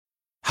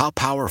How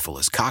powerful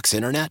is Cox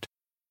Internet?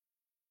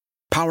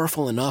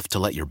 Powerful enough to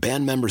let your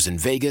band members in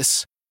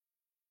Vegas,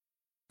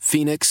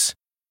 Phoenix,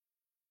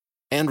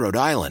 and Rhode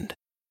Island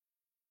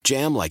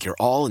jam like you're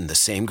all in the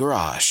same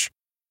garage.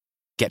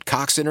 Get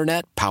Cox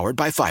Internet powered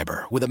by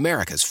fiber with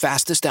America's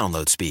fastest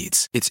download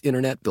speeds. It's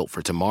internet built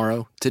for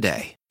tomorrow,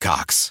 today.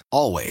 Cox,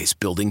 always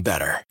building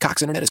better.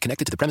 Cox Internet is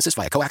connected to the premises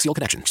via coaxial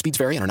connection. Speeds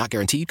vary and are not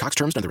guaranteed. Cox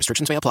terms and other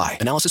restrictions may apply.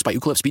 Analysis by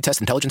Ookla Speed Test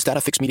Intelligence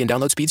Data. Fixed median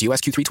download speeds. US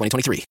Q3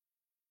 2023.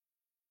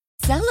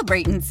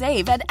 Celebrate and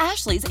save at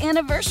Ashley's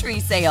Anniversary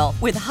Sale.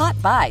 With Hot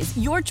Buys,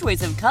 your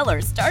choice of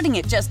colors starting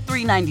at just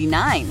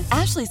 $3.99.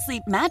 Ashley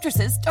Sleep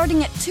mattresses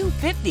starting at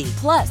 $2.50.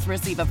 Plus,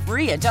 receive a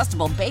free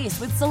adjustable base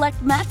with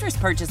select mattress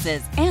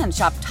purchases. And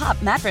shop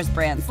top mattress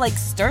brands like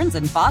Stearns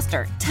 &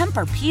 Foster,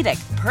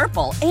 Tempur-Pedic,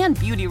 Purple, and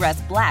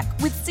Beautyrest Black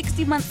with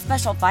 60-month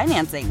special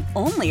financing.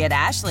 Only at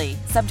Ashley.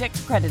 Subject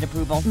to credit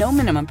approval. No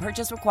minimum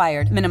purchase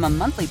required. Minimum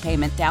monthly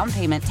payment, down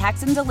payment,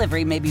 tax, and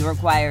delivery may be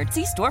required.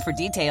 See store for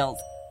details.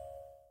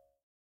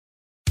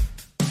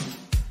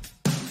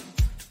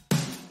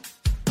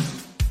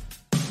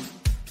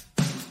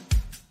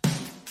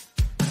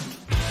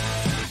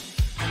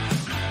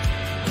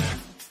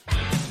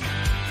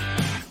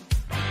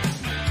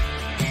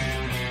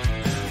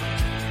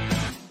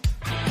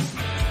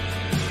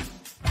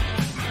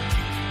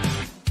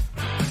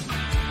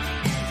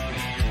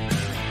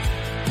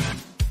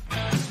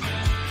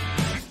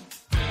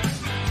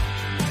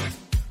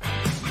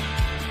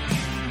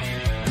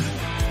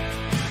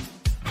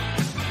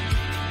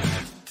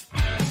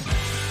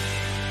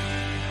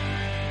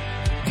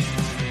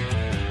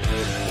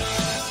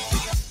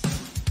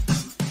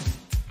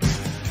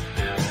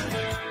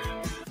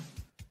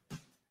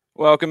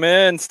 Welcome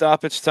in.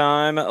 Stoppage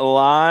time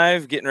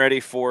live. Getting ready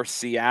for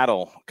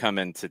Seattle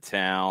coming to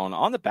town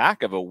on the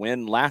back of a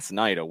win last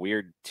night, a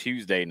weird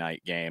Tuesday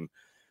night game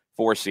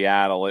for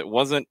Seattle. It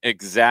wasn't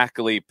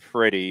exactly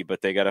pretty,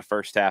 but they got a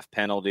first half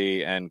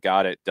penalty and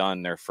got it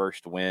done. Their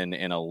first win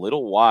in a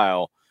little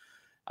while.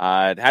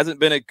 It hasn't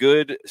been a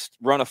good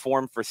run of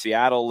form for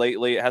Seattle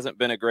lately. It hasn't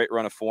been a great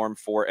run of form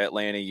for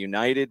Atlanta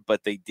United,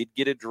 but they did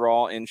get a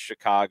draw in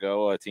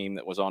Chicago, a team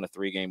that was on a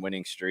 3-game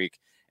winning streak,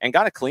 and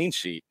got a clean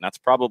sheet. And that's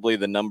probably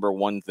the number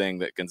one thing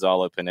that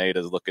Gonzalo Pineda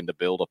is looking to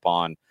build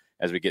upon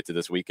as we get to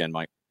this weekend,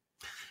 Mike.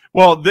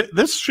 Well,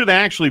 this should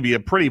actually be a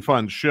pretty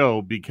fun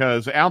show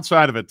because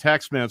outside of a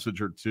text message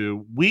or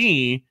two,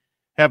 we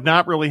have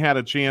not really had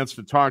a chance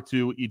to talk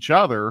to each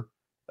other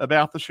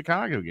about the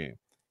Chicago game,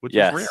 which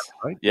is rare,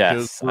 right?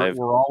 Yes. Because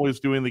we're always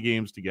doing the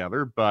games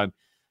together, but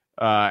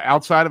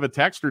outside of a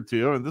text or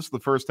two, and this is the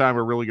first time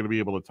we're really going to be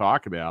able to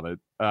talk about it.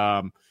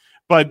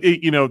 But,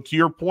 to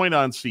your point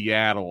on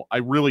Seattle, I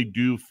really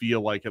do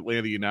feel like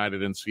Atlanta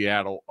United and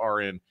Seattle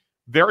are in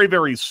very,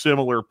 very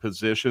similar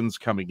positions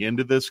coming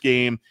into this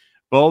game.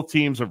 Both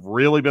teams have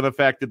really been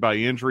affected by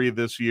injury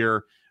this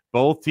year.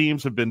 Both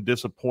teams have been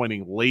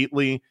disappointing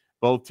lately.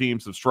 Both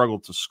teams have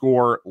struggled to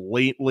score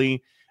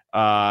lately.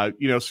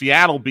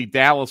 Seattle beat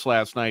Dallas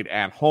last night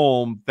at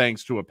home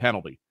thanks to a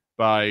penalty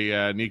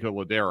by Nico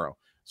Lodeiro.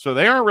 So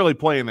they aren't really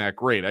playing that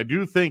great. I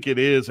do think it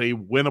is a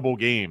winnable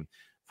game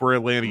for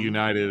Atlanta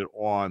United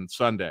on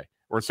Saturday.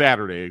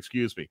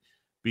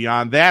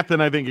 Beyond that,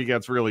 then I think it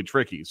gets really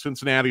tricky.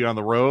 Cincinnati on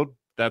the road,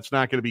 that's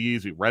not going to be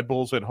easy. Red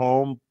Bulls at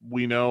home,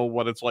 we know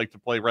what it's like to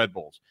play Red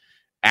Bulls.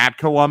 At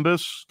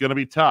Columbus, going to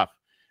be tough.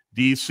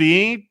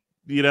 DC,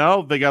 they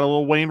got a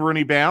little Wayne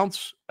Rooney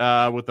bounce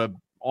with a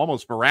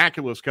almost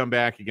miraculous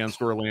comeback against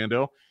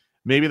Orlando.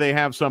 Maybe they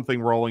have something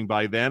rolling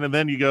by then. And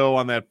then you go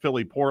on that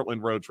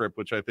Philly-Portland road trip,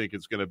 which I think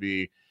is going to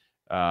be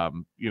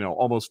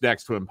almost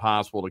next to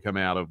impossible to come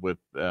out of with,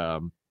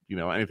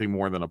 anything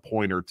more than a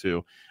point or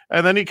two.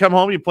 And then you come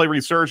home, you play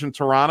Resurgent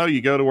Toronto,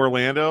 you go to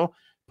Orlando,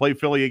 play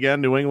Philly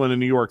again, New England, and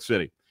New York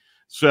City.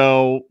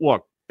 So,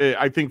 look,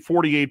 I think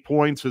 48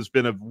 points has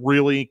been a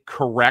really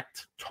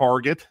correct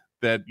target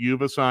that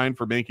you've assigned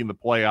for making the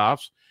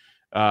playoffs.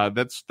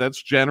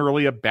 That's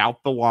generally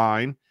about the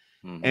line.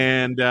 Mm-hmm.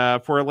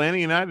 And for Atlanta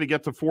United to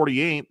get to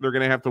 48, they're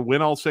going to have to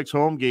win all 6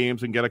 home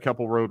games and get a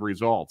couple road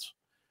results.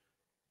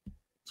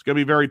 It's going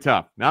to be very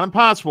tough. Not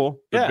impossible,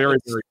 but very,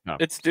 very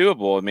tough. It's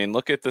doable. I mean,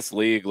 look at this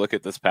league. Look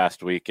at this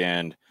past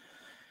weekend.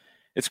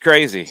 It's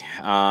crazy.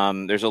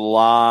 There's a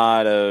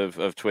lot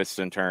of twists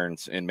and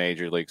turns in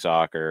Major League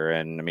Soccer.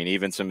 And, I mean,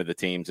 even some of the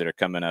teams that are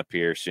coming up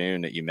here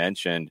soon that you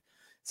mentioned,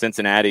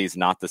 Cincinnati's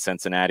not the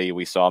Cincinnati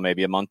we saw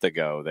maybe a month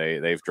ago.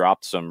 They've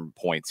dropped some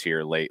points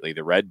here lately.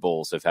 The Red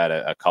Bulls have had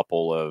a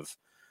couple of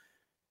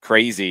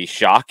crazy,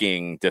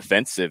 shocking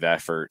defensive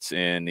efforts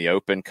in the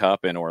Open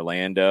Cup in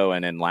Orlando,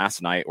 and then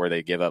last night where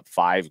they give up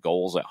 5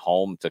 goals at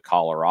home to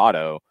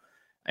Colorado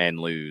and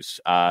lose.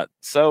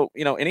 So,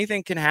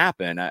 anything can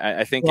happen.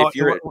 I think if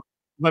you're...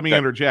 Let me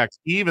interject.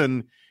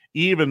 Even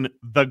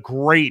the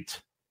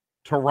great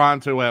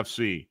Toronto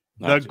FC,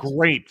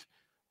 great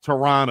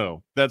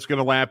Toronto, that's going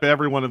to lap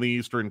everyone in the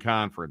Eastern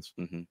Conference,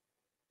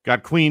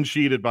 got clean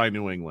sheeted by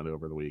New England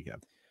over the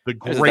weekend. The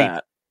great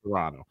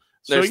Toronto.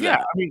 So,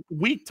 I mean,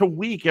 week to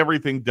week,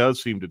 everything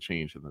does seem to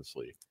change in this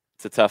league.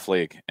 It's a tough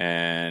league,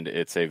 and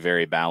it's a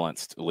very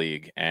balanced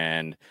league.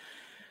 And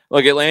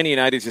look, Atlanta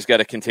United's just got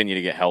to continue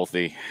to get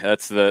healthy.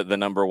 That's the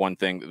number one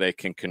thing that they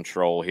can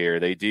control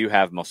here. They do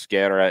have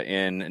Mosquera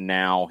in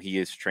now. He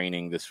is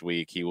training this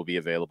week. He will be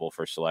available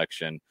for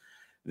selection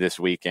this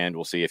weekend.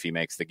 We'll see if he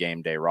makes the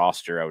game day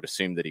roster. I would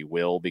assume that he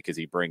will, because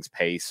he brings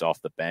pace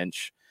off the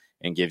bench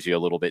and gives you a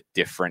little bit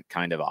different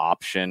kind of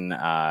option,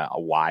 a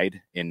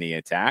wide in the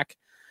attack.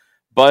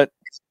 But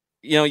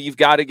you've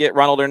got to get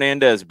Ronald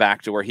Hernandez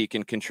back to where he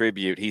can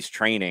contribute. He's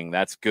training.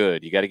 That's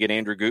good. You got to get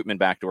Andrew Gutman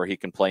back to where he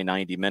can play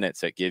 90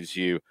 minutes. That gives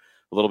you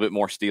a little bit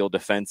more steel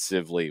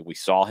defensively. We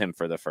saw him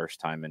for the first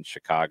time in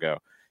Chicago.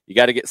 You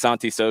got to get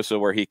Santi Sosa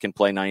where he can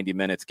play 90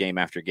 minutes game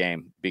after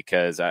game,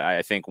 because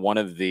I think one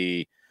of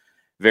the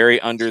very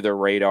under the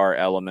radar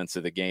elements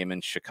of the game in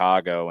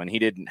Chicago, and he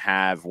didn't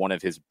have one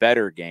of his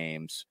better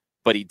games,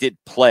 but he did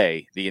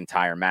play the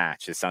entire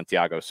match, is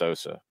Santiago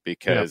Sosa,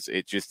 because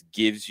it just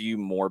gives you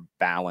more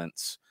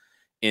balance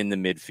in the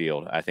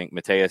midfield. I think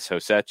Mateus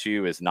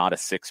Rossetto is not a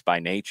 6 by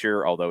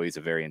nature, although he's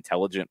a very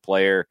intelligent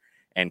player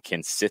and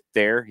can sit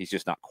there. He's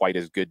just not quite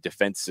as good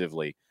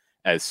defensively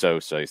as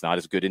Sosa. He's not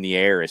as good in the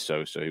air as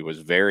Sosa, who was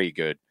very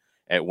good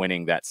at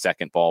winning that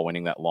second ball,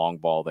 winning that long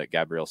ball that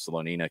Gabriel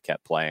Solonina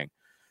kept playing.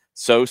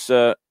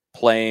 Sosa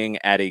playing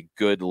at a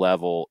good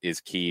level is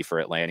key for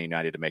Atlanta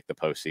United to make the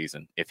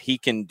postseason. If he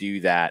can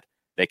do that,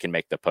 they can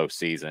make the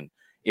postseason.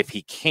 If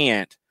he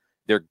can't,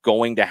 they're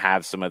going to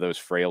have some of those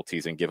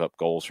frailties and give up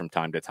goals from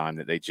time to time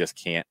that they just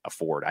can't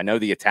afford. I know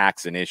the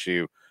attack's an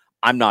issue.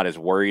 I'm not as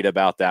worried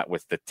about that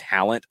with the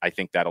talent. I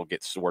think that'll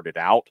get sorted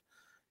out.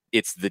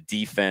 It's the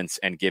defense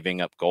and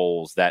giving up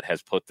goals that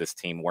has put this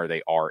team where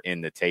they are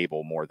in the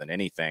table more than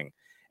anything.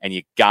 And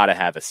you got to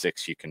have a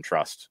 6 you can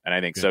trust. And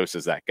I think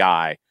Sosa's that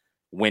guy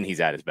when he's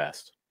at his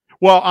best.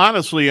 Well,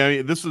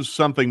 honestly, this is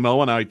something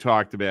Mo and I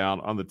talked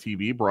about on the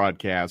TV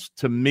broadcast.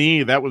 To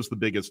me, that was the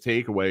biggest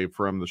takeaway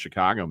from the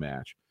Chicago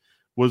match,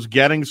 was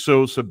getting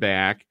Sosa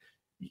back,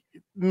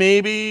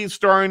 maybe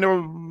starting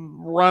to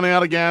run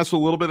out of gas a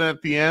little bit at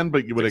the end,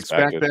 but you would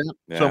expect that.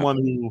 Yeah. Someone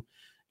who,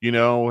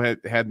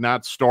 had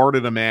not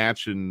started a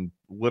match in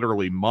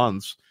literally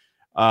months.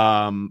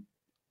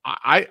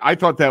 I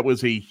thought that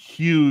was a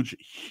huge,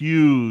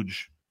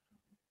 huge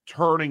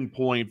turning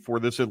point for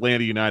this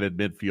Atlanta United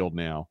midfield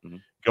now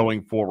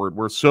going forward,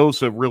 where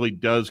Sosa really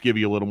does give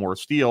you a little more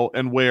steel,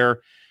 and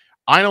where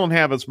I don't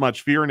have as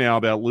much fear now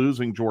about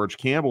losing George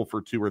Campbell for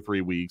 2 or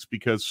 3 weeks,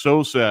 because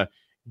Sosa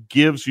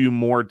gives you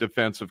more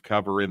defensive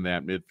cover in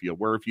that midfield,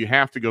 where if you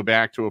have to go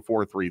back to a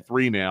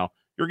 4-3-3 now,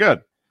 you're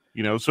good.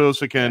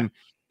 Sosa can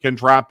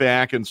drop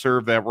back and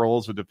serve that role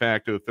as a de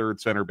facto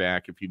third center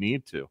back if you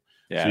need to.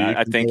 Yeah, so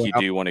I think you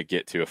do want to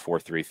get to a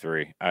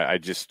 4-3-3.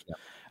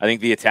 I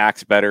think the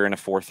attack's better in a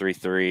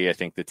 4-3-3. I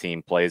think the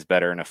team plays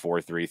better in a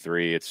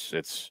 4-3-3.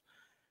 It's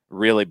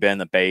really been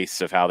the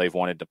base of how they've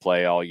wanted to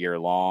play all year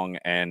long.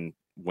 And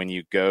when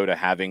you go to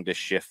having to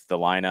shift the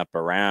lineup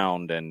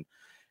around and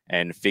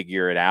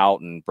figure it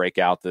out and break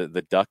out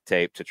the duct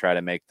tape to try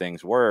to make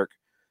things work,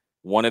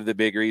 one of the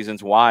big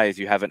reasons why is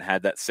you haven't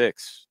had that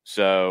 6.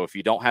 So if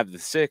you don't have the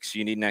 6,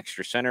 you need an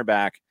extra center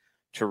back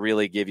to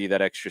really give you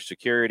that extra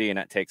security, and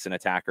that takes an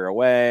attacker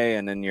away,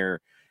 and then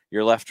you're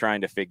left trying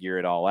to figure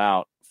it all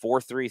out.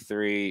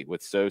 4-3-3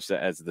 with Sosa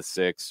as the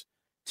 6,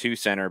 2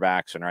 center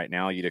backs, and right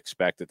now you'd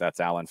expect that's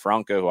Alan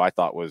Franco, who I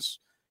thought was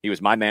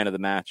my man of the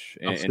match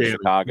in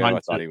Chicago. I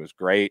thought he was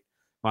great.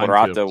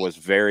 Morata was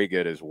very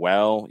good as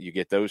well. You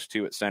get those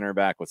 2 at center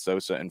back with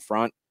Sosa in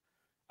front.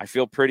 I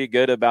feel pretty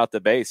good about the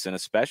base, and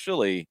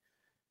especially if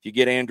you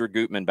get Andrew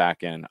Gutman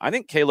back in. I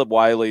think Caleb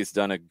Wiley's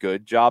done a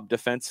good job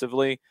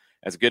defensively,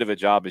 as good of a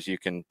job as you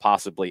can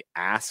possibly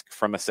ask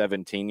from a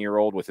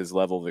 17-year-old with his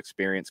level of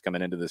experience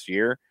coming into this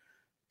year.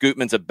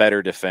 Gutman's a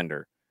better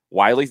defender.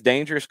 Wiley's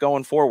dangerous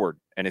going forward,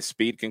 and his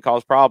speed can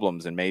cause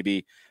problems, and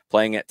maybe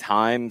playing at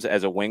times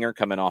as a winger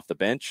coming off the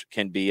bench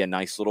can be a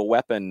nice little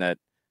weapon that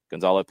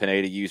Gonzalo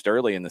Pineda used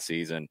early in the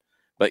season.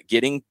 But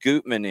getting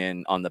Gutman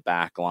in on the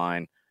back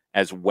line,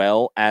 as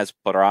well as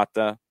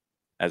Parata,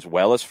 as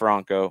well as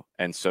Franco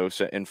and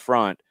Sosa in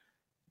front,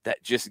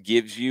 that just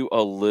gives you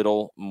a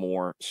little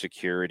more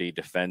security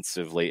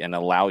defensively and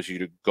allows you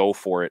to go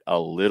for it a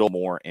little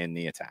more in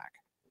the attack.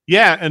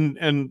 Yeah,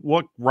 and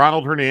look,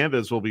 Ronald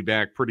Hernandez will be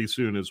back pretty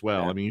soon as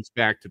well. Yeah. I mean, he's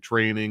back to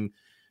training.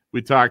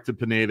 We talked to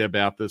Pineda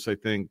about this, I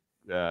think,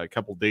 a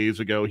couple days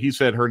ago. He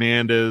said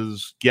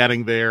Hernandez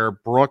getting there,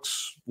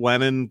 Brooks,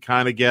 Lennon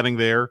kind of getting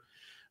there.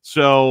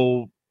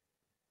 So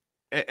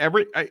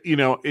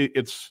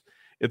it's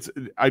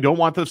I don't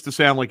want this to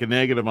sound like a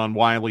negative on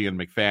Wiley and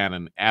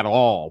McFadden at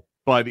all,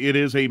 but it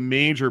is a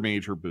major,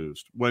 major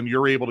boost when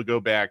you're able to go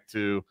back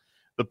to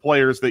the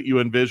players that you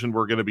envisioned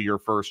were going to be your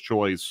first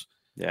choice.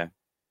 Yeah.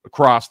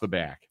 Across the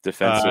back.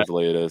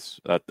 Defensively, it is.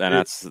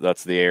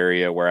 That's the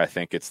area where I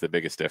think it's the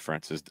biggest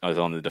difference is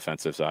on the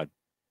defensive side.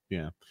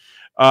 Yeah.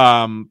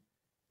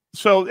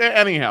 So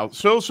anyhow,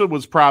 Sosa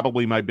was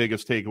probably my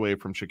biggest takeaway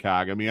from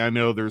Chicago. I mean, I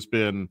know there's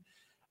been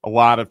a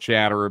lot of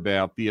chatter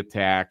about the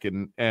attack,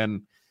 and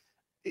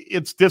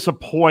it's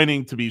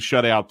disappointing to be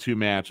shut out 2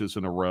 matches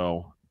in a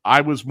row.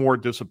 I was more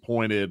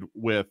disappointed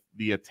with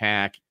the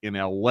attack in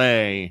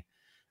LA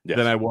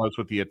than I was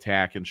with the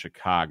attack in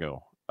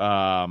Chicago.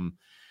 Atlanta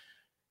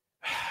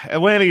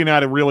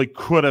United really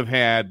could have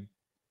had,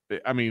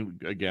 I mean,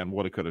 again,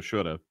 woulda, coulda,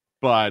 shoulda,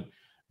 but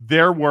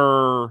there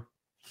were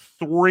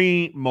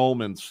 3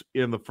 moments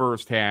in the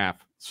first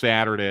half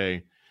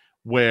Saturday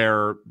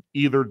where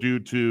either due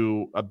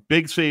to a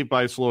big save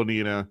by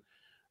Slonina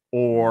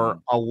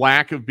or a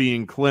lack of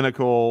being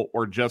clinical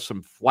or just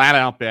some flat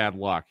out bad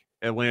luck,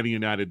 Atlanta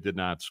United did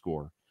not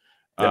score.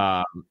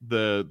 Yep.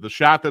 The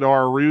shot that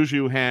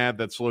Araujo had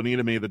that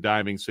Slonina made the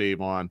diving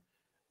save on,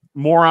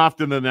 more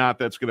often than not,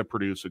 that's going to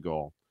produce a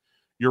goal.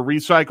 Your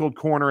recycled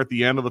corner at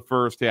the end of the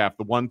first half,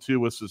 the 1-2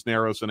 with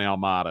Cisneros and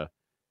Almada,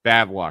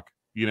 bad luck.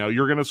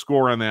 You're going to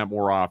score on that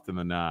more often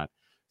than not.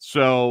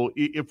 So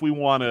if we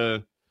want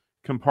to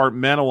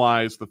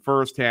compartmentalize the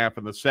first half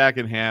and the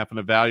second half and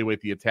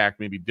evaluate the attack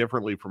maybe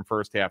differently from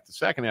first half to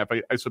second half,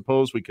 I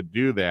suppose we could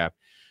do that.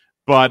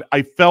 But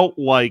I felt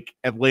like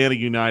Atlanta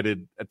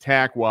United,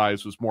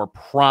 attack-wise, was more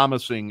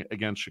promising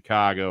against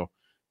Chicago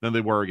than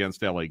they were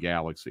against LA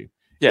Galaxy.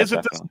 Yeah, Is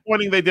it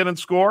disappointing they didn't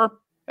score?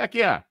 Heck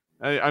yeah.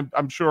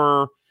 I'm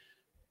sure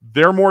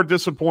they're more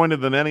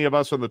disappointed than any of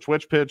us on the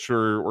Twitch pitch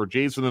or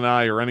Jason and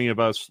I or any of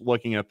us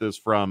looking at this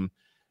from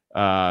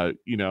a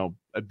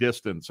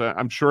distance.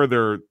 I'm sure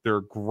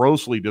they're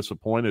grossly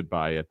disappointed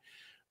by it.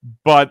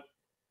 But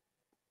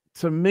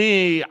to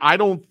me, I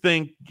don't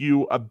think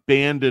you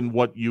abandon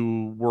what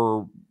you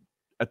were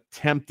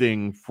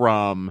attempting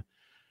from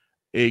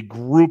a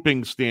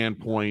grouping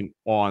standpoint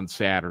on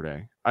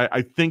Saturday.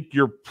 I think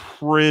you're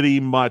pretty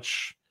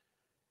much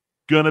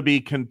going to be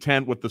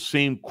content with the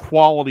same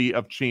quality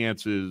of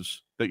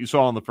chances that you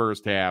saw in the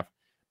first half,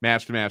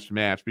 match to match to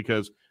match,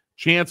 because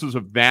chances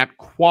of that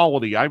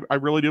quality, I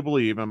really do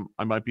believe,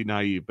 I might be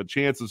naive, but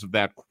chances of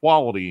that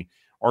quality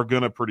are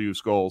going to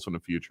produce goals in a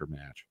future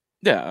match.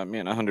 Yeah, I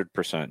mean,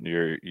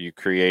 100%. You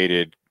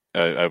created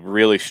a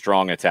really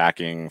strong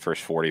attacking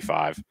first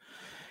 45,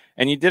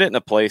 and you did it in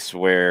a place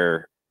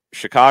where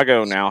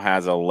Chicago now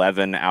has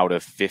 11 out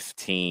of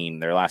 15.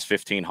 Their last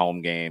 15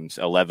 home games,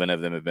 11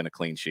 of them have been a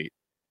clean sheet.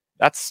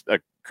 That's a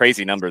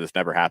crazy number that's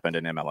never happened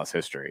in MLS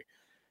history.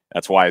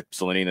 That's why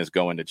Slonina is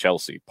going to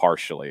Chelsea,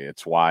 partially.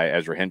 It's why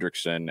Ezra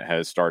Hendrickson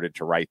has started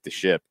to right the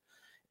ship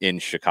in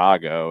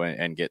Chicago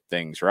and get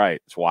things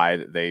right. It's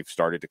why they've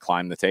started to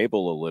climb the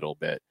table a little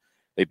bit.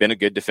 They've been a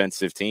good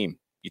defensive team.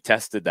 You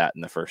tested that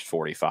in the first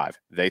 45.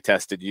 They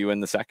tested you in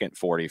the second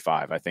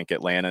 45. I think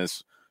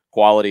Atlanta's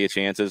quality of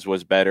chances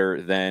was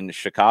better than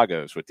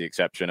Chicago's, with the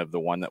exception of the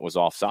one that was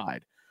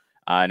offside.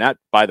 And that,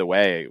 by the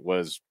way,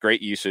 was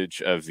great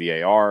usage of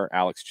VAR.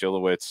 Alex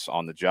Chilowitz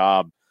on the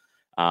job.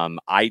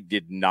 I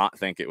did not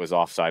think it was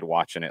offside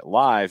watching it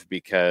live,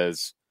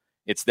 because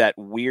it's that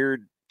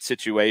weird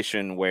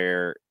situation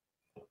where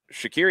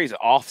Shaqiri's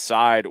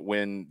offside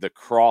when the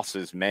cross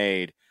is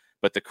made,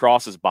 but the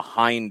cross is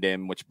behind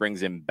him, which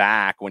brings him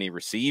back when he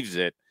receives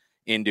it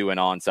into an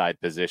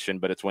onside position,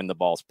 but it's when the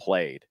ball's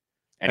played.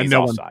 And he's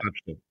no offside. One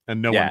touched it.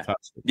 And no one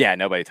touched it. Yeah,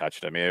 nobody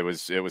touched it. I mean,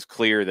 it was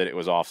clear that it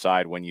was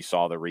offside when you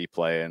saw the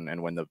replay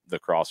and when the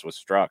cross was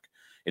struck.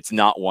 It's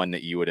not one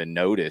that you would have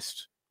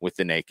noticed with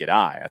the naked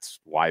eye. That's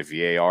why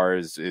VAR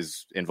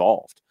is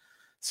involved.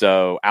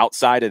 So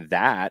outside of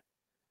that,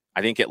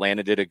 I think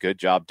Atlanta did a good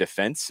job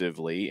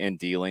defensively in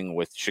dealing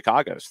with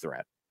Chicago's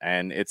threat.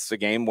 And it's a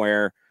game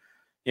where,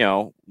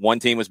 one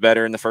team was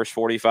better in the first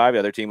 45, the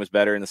other team was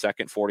better in the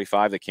second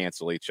 45. They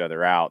cancel each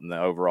other out, and the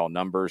overall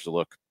numbers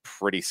look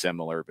pretty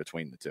similar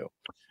between the two.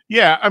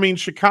 Yeah, I mean,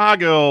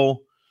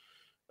 Chicago,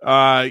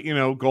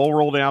 goal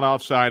rolled out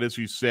offside, as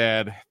you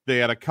said. They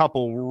had a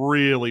couple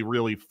really,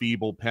 really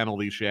feeble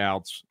penalty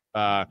shouts.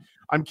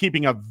 I'm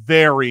keeping a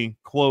very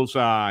close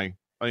eye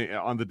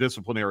on the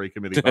disciplinary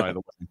committee, by the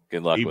way.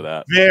 Good luck with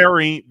that.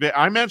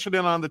 I mentioned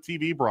it on the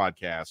TV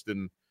broadcast,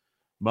 and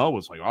Mo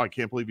was like, "Oh, I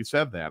can't believe you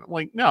said that." I'm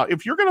like, no,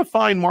 if you're going to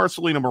find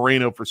Marcelino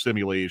Moreno for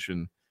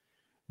simulation,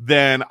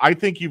 then I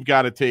think you've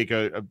got to take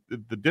the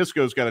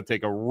Disco's got to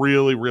take a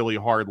really, really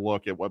hard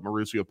look at what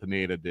Mauricio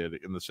Pineda did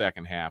in the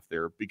second half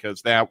there,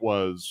 because that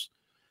was,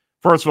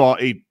 first of all,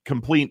 a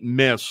complete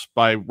miss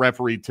by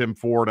referee Tim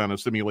Ford on a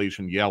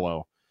simulation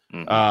yellow.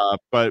 Mm-hmm.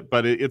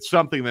 But it's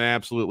something that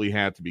absolutely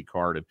had to be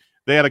carded.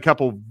 They had a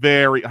couple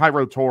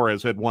Jairo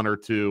Torres had one or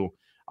two,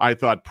 I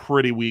thought,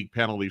 pretty weak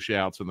penalty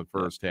shouts in the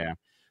first half.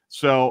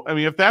 So, I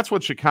mean, if that's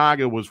what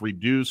Chicago was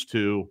reduced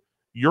to,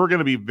 you're going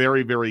to be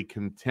very, very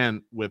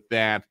content with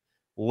that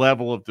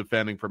level of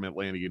defending from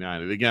Atlanta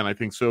United. Again, I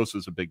think Sosa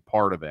is a big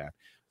part of that.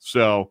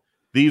 So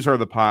these are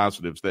the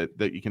positives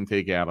that you can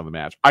take out of the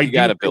match. You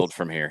got to build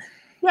from here.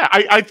 Yeah,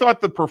 I thought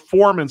the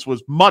performance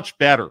was much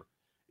better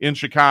in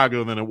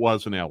Chicago than it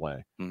was in LA.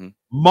 Mm-hmm.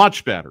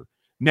 Much better.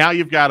 Now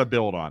you've got to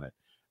build on it.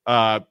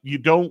 You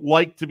don't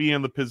like to be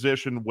in the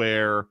position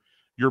where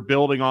you're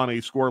building on a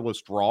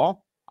scoreless draw.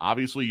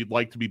 Obviously, you'd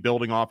like to be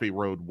building off a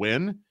road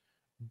win.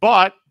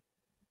 But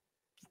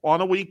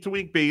on a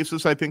week-to-week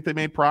basis, I think they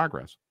made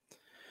progress.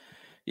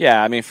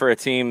 Yeah, I mean, for a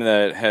team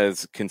that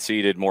has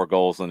conceded more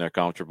goals than they're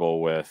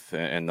comfortable with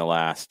in the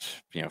last,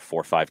 4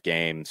 or 5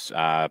 games,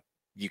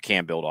 you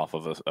can't build off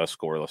of a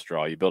scoreless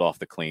draw. You build off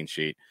the clean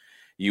sheet.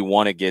 You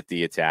want to get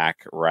the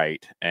attack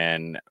right.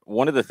 And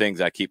one of the things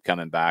I keep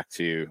coming back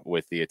to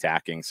with the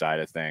attacking side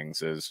of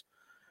things is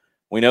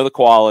we know the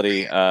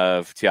quality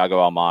of Thiago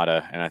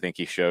Almada, and I think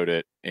he showed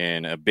it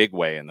in a big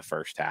way in the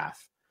first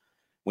half.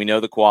 We know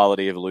the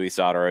quality of Luis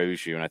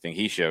Araujo, and I think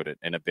he showed it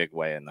in a big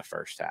way in the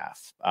first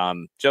half.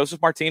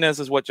 Joseph Martinez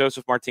is what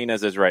Joseph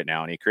Martinez is right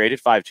now, and he created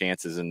 5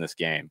 chances in this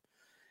game.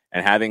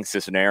 And having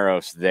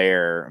Cisneros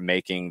there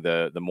making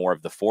the more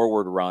of the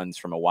forward runs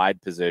from a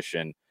wide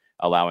position,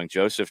 allowing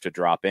Joseph to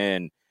drop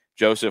in,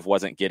 Joseph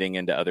wasn't getting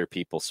into other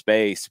people's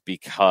space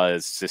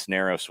because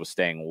Cisneros was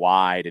staying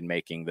wide and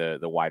making the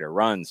wider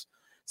runs.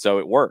 So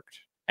it worked.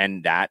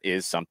 And that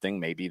is something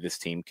maybe this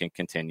team can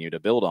continue to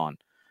build on.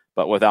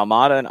 But with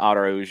Almada and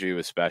Araujo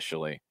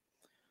especially,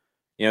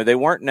 they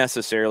weren't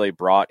necessarily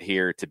brought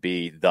here to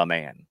be the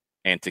man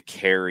and to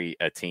carry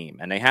a team.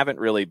 And they haven't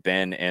really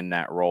been in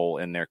that role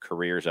in their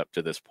careers up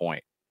to this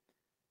point.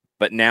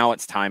 But now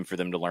it's time for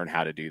them to learn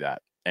how to do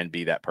that and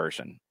be that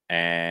person.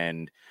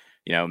 And,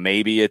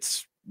 maybe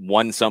it's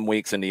one some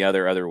weeks and the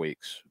other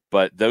weeks.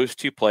 But those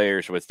two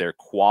players with their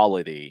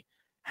quality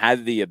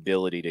had the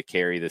ability to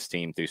carry this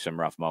team through some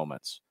rough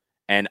moments.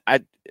 And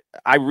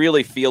I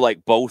really feel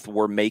like both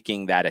were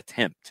making that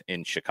attempt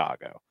in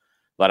Chicago.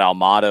 But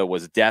Almada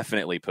was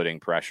definitely putting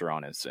pressure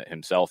on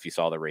himself. You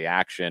saw the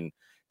reaction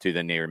to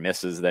the near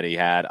misses that he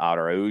had.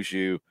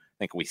 Araujo, I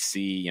think we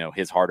see,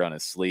 his heart on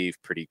his sleeve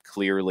pretty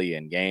clearly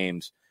in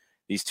games.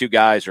 These two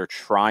guys are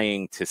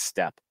trying to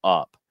step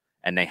up,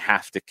 and they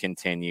have to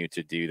continue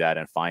to do that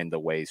and find the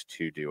ways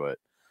to do it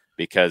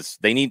because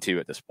they need to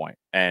at this point.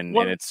 And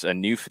it's a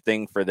new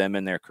thing for them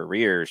in their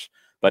careers,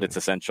 but it's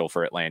essential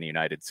for Atlanta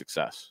United's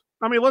success.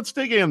 I mean, let's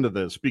dig into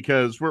this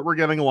because we're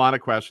getting a lot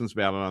of questions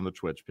about it on the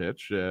Twitch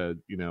pitch.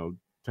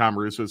 Tom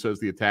Russo says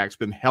the attack's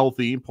been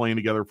healthy, playing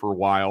together for a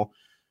while,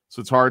 so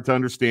it's hard to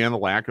understand the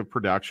lack of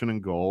production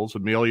and goals.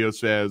 Emilio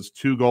says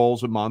 2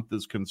 goals a month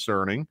is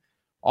concerning.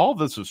 All of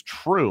this is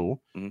true.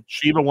 Mm-hmm.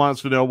 Sheba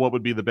wants to know what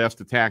would be the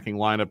best attacking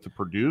lineup to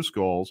produce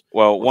goals.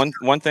 Well,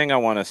 one thing I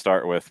want to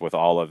start with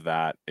all of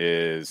that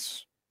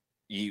is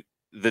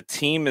the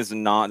team is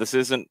not, this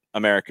isn't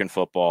American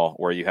football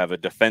where you have a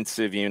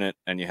defensive unit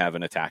and you have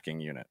an attacking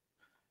unit.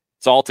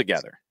 It's all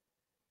together.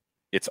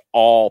 It's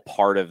all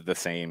part of the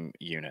same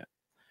unit.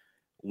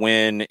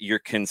 When you're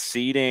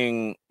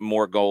conceding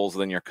more goals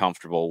than you're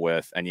comfortable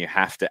with and you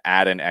have to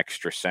add an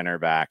extra center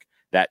back,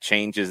 that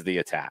changes the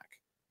attack.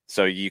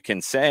 So you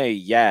can say,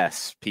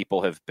 yes,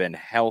 people have been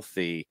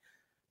healthy,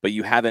 but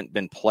you haven't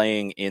been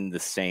playing in the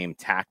same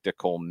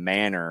tactical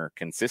manner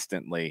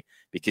consistently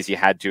because you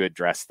had to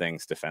address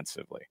things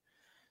defensively.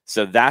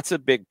 So that's a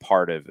big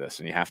part of this,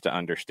 and you have to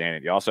understand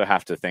it. You also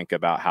have to think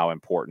about how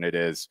important it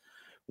is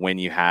when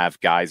you have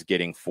guys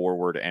getting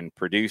forward and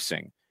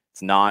producing.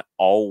 It's not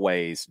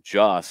always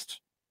just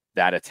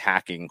that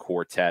attacking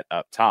quartet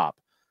up top.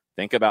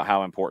 Think about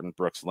how important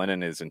Brooks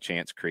Lennon is in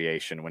chance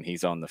creation when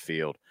he's on the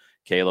field.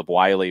 Caleb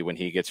Wiley when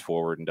he gets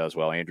forward and does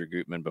well. Andrew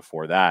Gutman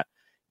before that.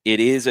 It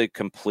is a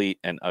complete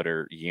and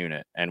utter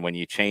unit. And when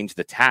you change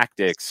the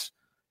tactics,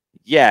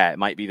 yeah, it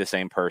might be the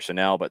same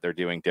personnel, but they're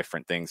doing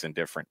different things in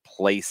different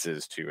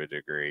places to a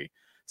degree.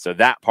 So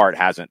that part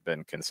hasn't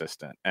been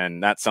consistent.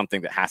 And that's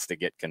something that has to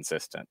get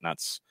consistent. And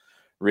that's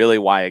really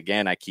why,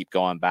 again, I keep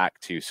going back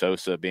to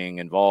Sosa being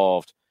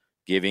involved,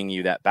 giving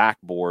you that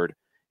backboard.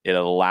 It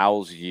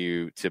allows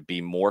you to be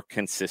more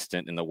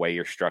consistent in the way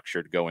you're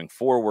structured going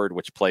forward,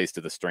 which plays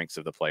to the strengths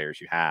of the players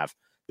you have.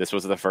 This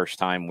was the first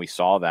time we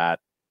saw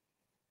that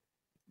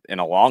in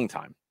a long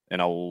time,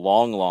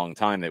 long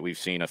time that we've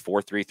seen a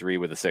 4-3-3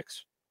 with a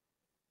 6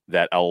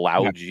 that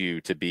allowed you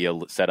to be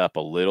set up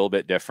a little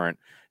bit different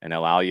and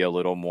allow you a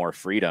little more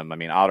freedom. I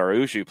mean,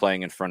 Araujo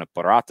playing in front of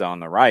Parata on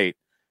the right,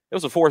 it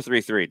was a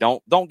 4-3-3.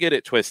 Don't get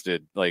it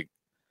twisted.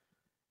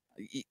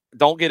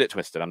 Don't get it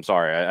twisted. I'm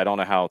sorry. I don't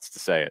know how else to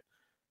say it.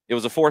 It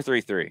was a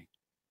 4-3-3.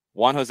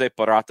 Juan Jose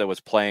Parata was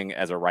playing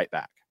as a right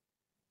back.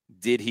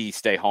 Did he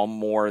stay home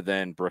more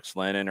than Brooks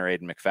Lennon or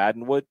Aiden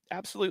McFadden would?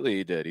 Absolutely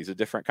he did. He's a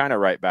different kind of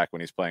right back when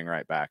he's playing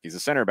right back. He's a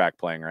center back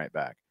playing right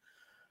back.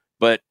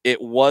 But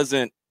it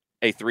wasn't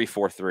a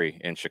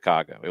 3-4-3 in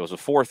Chicago. It was a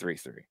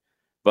 4-3-3.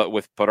 But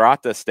with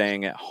Parata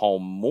staying at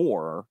home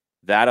more,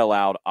 that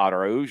allowed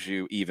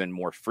Araujo even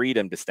more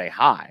freedom to stay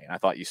high. And I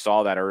thought you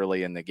saw that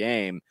early in the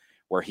game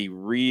where he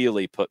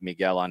really put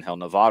Miguel Angel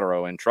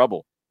Navarro in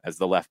trouble as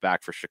the left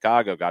back for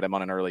Chicago, got him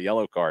on an early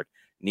yellow card.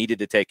 Needed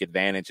to take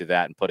advantage of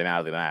that and put him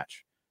out of the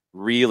match.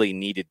 Really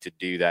needed to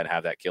do that,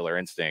 have that killer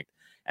instinct,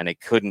 and they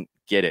couldn't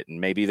get it. And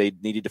maybe they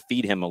needed to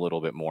feed him a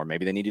little bit more.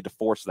 Maybe they needed to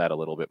force that a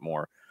little bit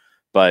more.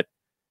 But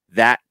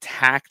that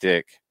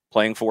tactic,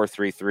 playing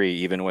 4-3-3,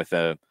 even with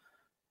a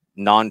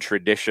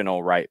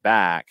non-traditional right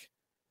back,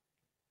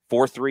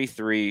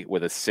 4-3-3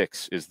 with a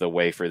 6 is the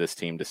way for this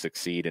team to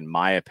succeed, in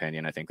my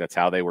opinion. I think that's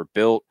how they were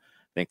built.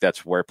 I think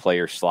that's where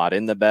players slot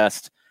in the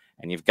best.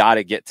 And you've got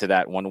to get to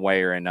that one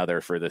way or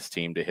another for this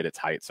team to hit its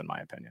heights, in my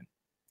opinion.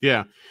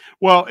 Yeah.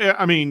 Well,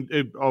 I mean,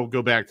 I'll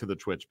go back to the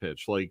Twitch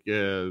pitch. Like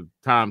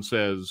Tom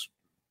says,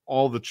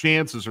 all the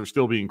chances are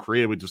still being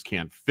created. We just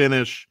can't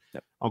finish.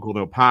 Yep. Uncle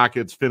No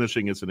Pockets,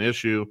 finishing is an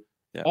issue.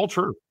 Yep. All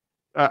true.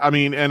 I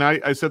mean, and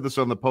I said this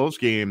on the post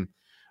game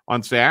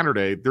on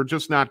Saturday.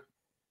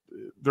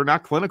 They're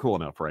not clinical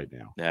enough right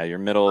now. Yeah, you're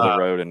middle of the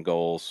road in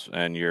goals,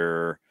 and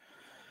you're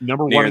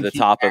number near one the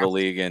top of the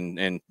league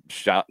in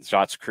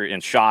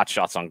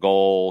shots on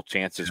goal,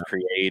 chances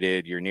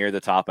created. You're near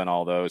the top in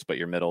all those, but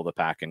you're middle of the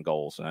pack in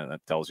goals, and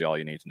that tells you all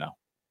you need to know.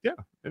 Yeah,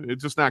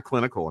 it's just not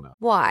clinical enough.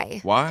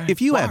 Why?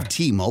 If you have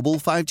T-Mobile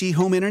 5G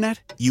home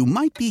internet, you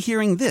might be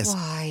hearing this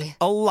Why?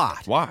 a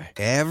lot. Why?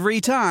 Every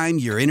time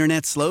your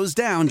internet slows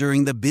down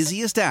during the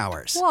busiest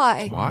hours.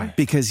 Why?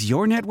 Because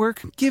your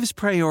network gives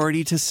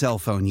priority to cell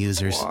phone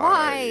users.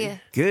 Why?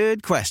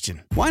 Good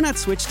question. Why not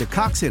switch to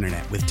Cox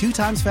Internet with 2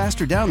 times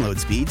faster download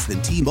speeds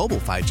than T-Mobile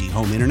 5G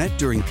home internet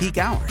during peak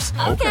hours?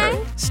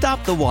 Okay.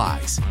 Stop the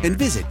whys and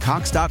visit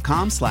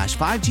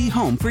cox.com/5G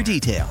home for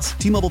details.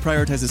 T-Mobile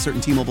prioritizes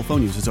certain T-Mobile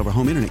phone users over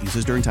home internet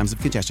users during times of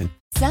congestion.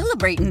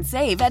 Celebrate and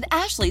save at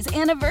Ashley's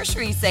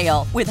Anniversary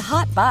Sale. With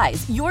Hot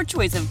Buys, your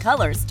choice of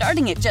colors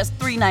starting at just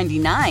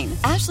 $3.99.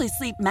 Ashley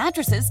Sleep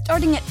mattresses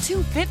starting at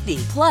 $2.50.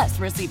 Plus,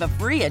 receive a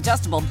free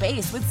adjustable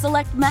base with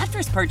select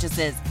mattress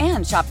purchases.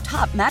 And shop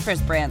top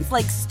mattress brands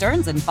like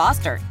Stearns &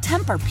 Foster,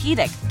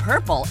 Tempur-Pedic,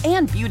 Purple,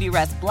 and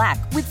Beautyrest Black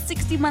with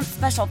 60-month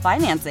special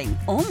financing.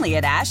 Only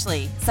at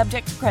Ashley.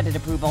 Subject to credit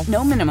approval.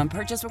 No minimum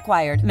purchase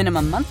required.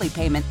 Minimum monthly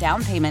payment,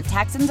 down payment,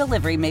 tax, and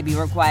delivery may be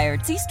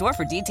required. See store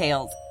for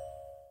details.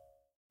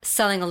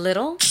 Selling a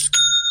little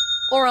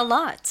or a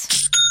lot?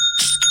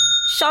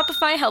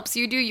 Shopify helps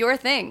you do your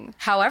thing,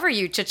 however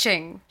you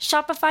cha-ching.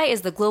 Shopify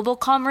is the global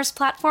commerce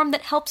platform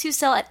that helps you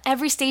sell at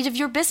every stage of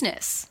your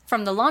business.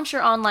 From the launch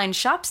your online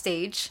shop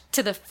stage,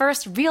 to the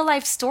first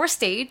real-life store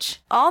stage,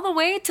 all the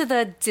way to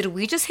the did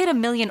we just hit 1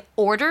 million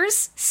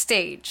orders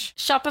stage.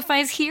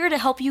 Shopify's here to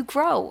help you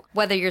grow.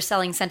 Whether you're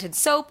selling scented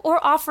soap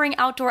or offering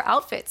outdoor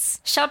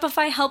outfits,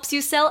 Shopify helps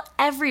you sell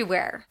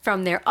everywhere.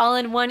 From their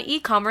all-in-one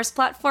e-commerce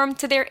platform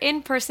to their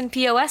in-person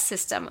POS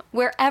system,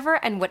 wherever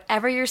and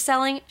whatever you're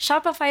selling,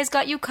 Shopify's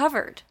got you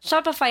covered.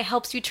 Shopify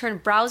helps you turn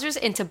browsers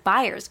into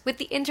buyers with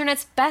the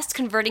internet's best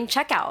converting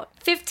checkout.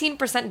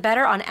 15%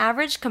 better on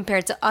average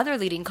compared to other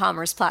leading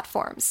commerce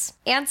platforms.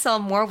 And sell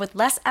more with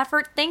less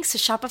effort thanks to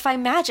Shopify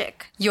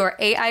Magic, your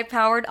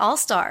AI-powered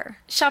all-star.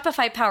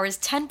 Shopify powers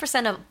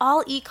 10% of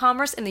all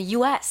e-commerce in the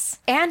US.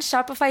 And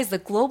Shopify is the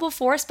global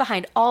force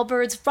behind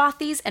Allbirds,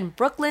 Rothy's, and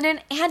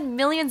Brooklinen, and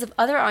millions of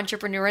other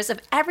entrepreneurs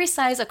of every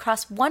size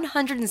across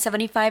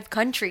 175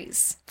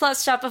 countries.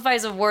 Plus,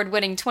 Shopify's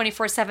award-winning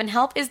 24/7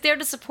 help is there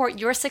to support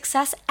your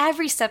success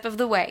every step of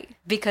the way.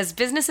 Because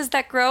businesses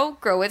that grow,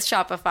 grow with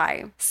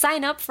Shopify.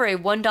 Sign up for a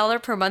 $1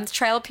 per month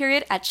trial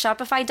period at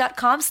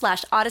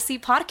shopify.com/Odyssey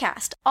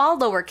Podcast, all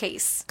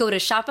lowercase. Go to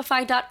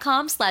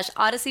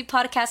shopify.com/Odyssey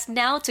Podcast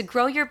now to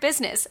grow your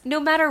business, no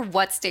matter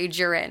what stage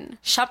you're in.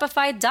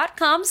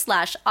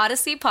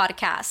 Shopify.com/Odyssey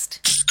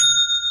Podcast.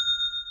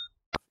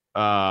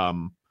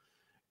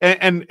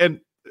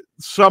 And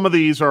some of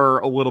these are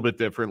a little bit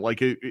different.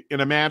 Like in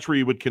a match where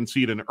you would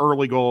concede an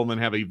early goal and then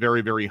have a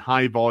very, very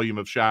high volume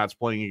of shots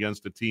playing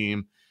against a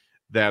team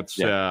that's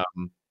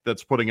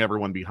putting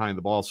everyone behind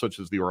the ball, such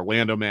as the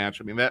Orlando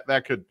match. I mean,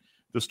 that could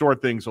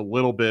distort things a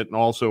little bit and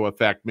also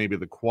affect maybe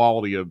the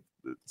quality of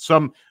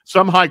some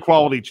high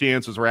quality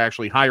chances are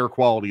actually higher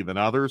quality than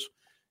others.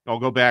 I'll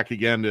go back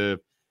again to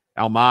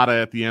Almada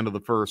at the end of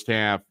the first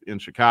half in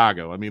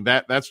Chicago. I mean,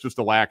 that's just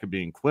a lack of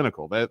being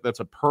clinical.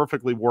 That's a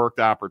perfectly worked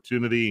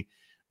opportunity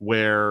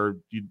where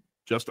you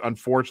just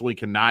unfortunately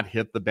cannot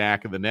hit the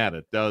back of the net.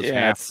 It does.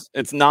 Yeah,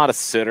 it's not a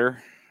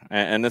sitter.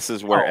 And this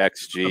is where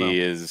XG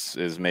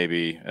is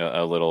maybe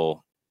a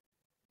little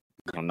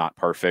not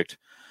perfect.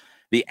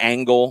 The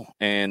angle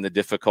and the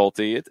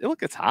difficulty,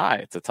 it's high.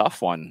 It's a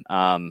tough one.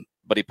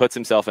 But he puts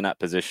himself in that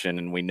position,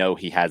 and we know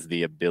he has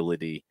the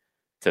ability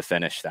to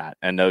finish that.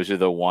 And those are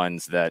the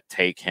ones that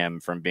take him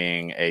from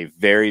being a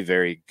very,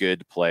 very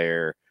good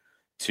player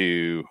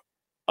to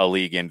a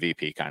league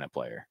MVP kind of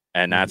player.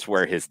 And that's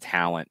where his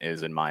talent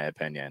is, in my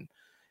opinion.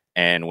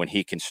 And when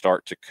he can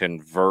start to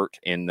convert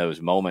in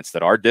those moments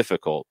that are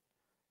difficult,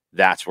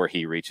 that's where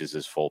he reaches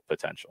his full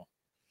potential.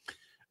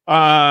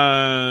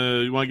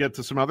 You want to get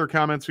to some otother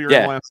comments here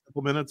in the last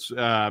couple minutes?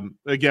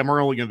 Again,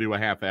 we're only going to do a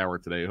half hour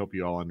today. I hope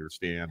you all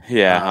understand.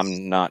 Yeah,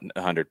 I'm not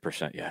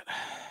 100% yet.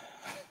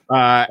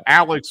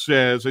 Alex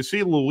says, I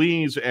see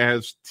Luis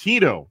as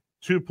Tito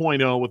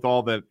 2.0 with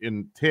all that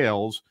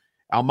entails.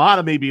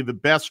 Almada may be the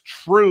best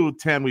true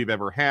 10 we've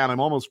ever had. I'm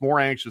almost more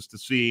anxious to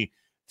see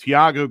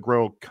Thiago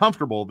grow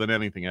comfortable than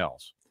anything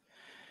else.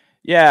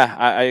 Yeah,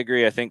 I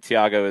agree. I think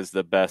Thiago is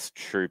the best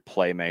true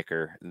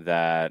playmaker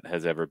that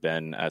has ever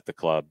been at the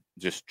club.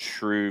 Just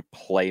true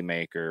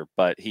playmaker.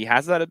 But he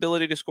has that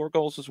ability to score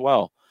goals as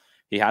well.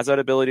 He has that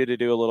ability to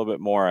do a little bit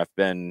more. I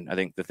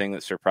think the thing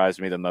that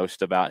surprised me the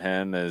most about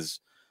him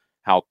is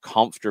how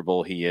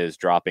comfortable he is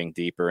dropping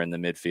deeper in the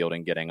midfield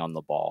and getting on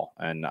the ball.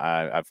 And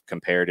I've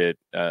compared it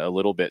a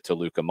little bit to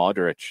Luka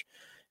Modric.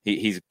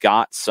 He's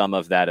got some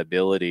of that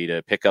ability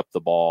to pick up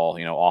the ball,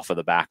 off of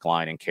the back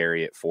line and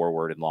carry it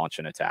forward and launch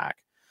an attack.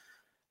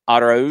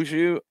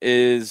 Araujo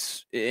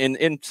is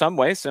in some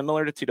ways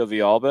similar to Tito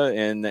Villalba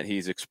in that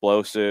he's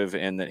explosive,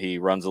 in that he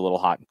runs a little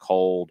hot and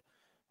cold,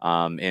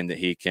 in that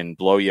he can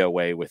blow you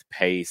away with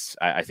pace.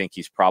 I think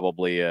he's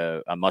probably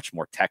a much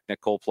more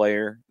technical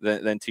player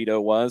than Tito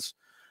was,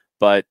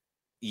 but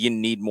you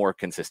need more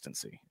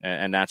consistency.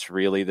 And that's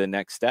really the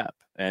next step.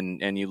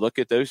 And you look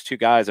at those two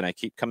guys, and I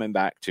keep coming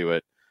back to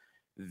it.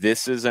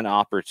 This is an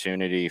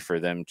opportunity for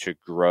them to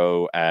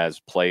grow as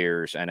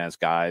players and as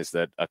guys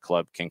that a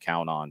club can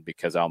count on,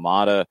 because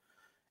Almada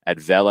at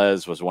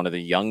Vélez was one of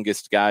the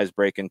youngest guys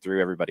breaking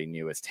through. Everybody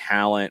knew his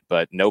talent,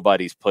 but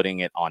nobody's putting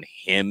it on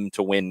him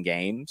to win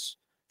games.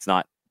 It's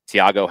not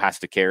Thiago has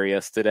to carry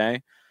us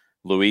today.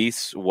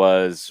 Luis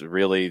was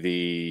really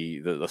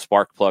the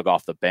spark plug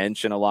off the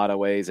bench in a lot of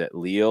ways at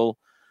Lille.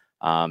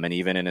 And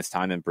even in his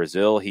time in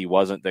Brazil, he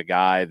wasn't the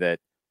guy that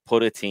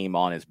put a team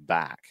on his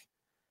back.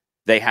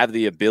 They have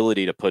the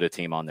ability to put a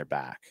team on their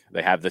back.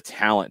 They have the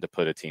talent to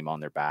put a team on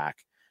their back.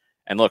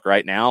 And look,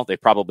 right now, they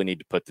probably need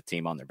to put the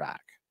team on their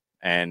back.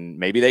 And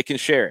maybe they can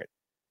share it,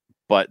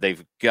 but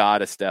they've got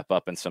to step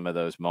up in some of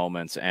those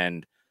moments.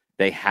 And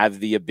they have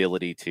the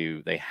ability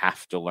to. They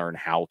have to learn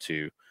how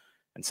to.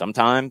 And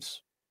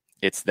sometimes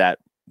it's that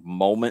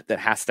moment that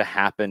has to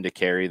happen to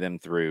carry them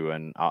through.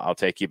 And I'll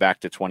take you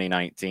back to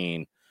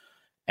 2019.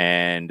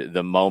 And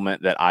the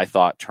moment that I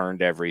thought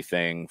turned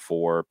everything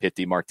for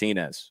Pity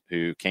Martinez,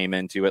 who came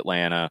into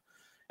Atlanta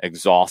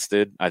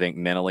exhausted, I think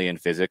mentally and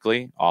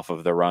physically, off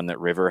of the run that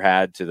River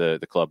had to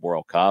the Club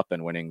World Cup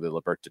and winning the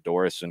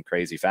Libertadores in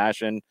crazy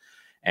fashion.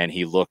 And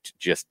he looked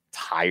just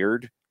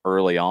tired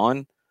early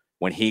on.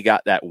 When he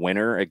got that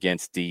winner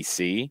against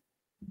DC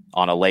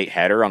on a late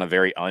header on a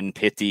very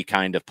unpity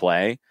kind of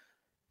play,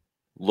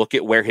 look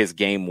at where his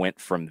game went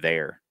from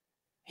there.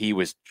 He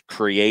was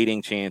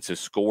creating chances,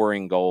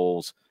 scoring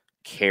goals,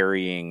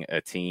 carrying a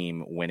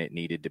team when it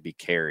needed to be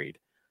carried.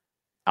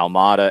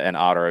 Almada and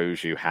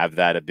Araujo have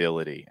that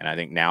ability. And I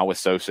think now with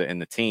Sosa in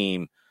the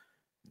team,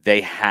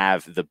 they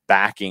have the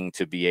backing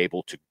to be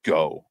able to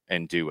go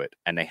and do it.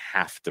 And they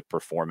have to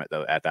perform it,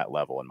 though, at that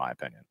level, in my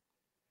opinion.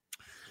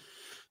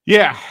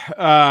 Yeah,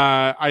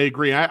 I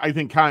agree. I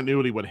think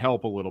continuity would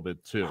help a little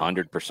bit, too.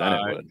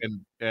 100% it would.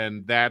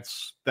 And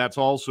that's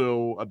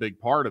also a big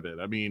part of it.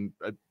 I mean,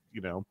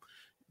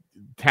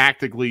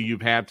 tactically,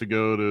 you've had to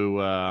go to,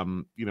 a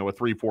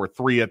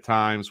 3-4-3 at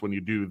times. When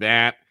you do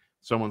that,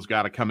 someone's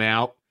got to come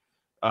out.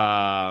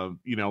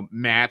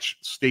 Match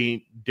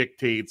state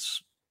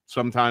dictates.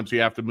 Sometimes you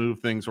have to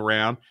move things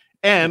around.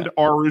 And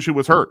Araujo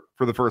was hurt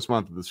for the first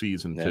month of the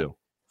season, too.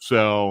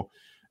 So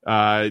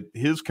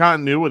his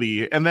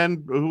continuity, and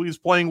then who he's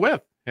playing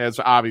with, has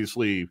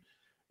obviously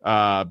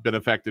been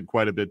affected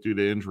quite a bit due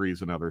to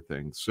injuries and other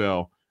things.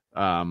 So,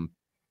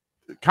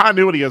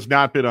 continuity has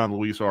not been on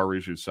Luis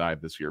Araujo's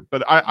side this year,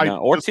 but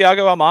or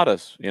Thiago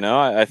Almada's.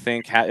 I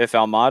think if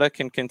Almada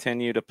can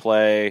continue to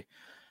play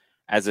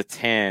as a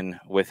 10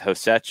 with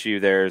Josechu,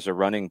 there's a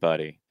running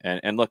buddy.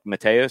 And look,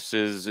 Mateus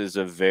is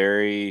a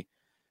very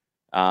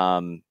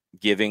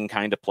giving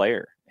kind of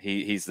player.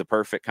 He's the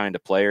perfect kind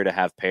of player to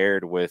have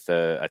paired with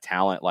a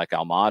talent like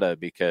Almada,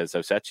 because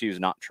Josechu is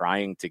not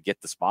trying to get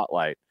the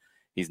spotlight.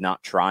 He's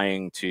not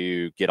trying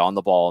to get on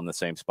the ball in the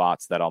same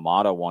spots that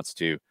Almada wants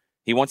to.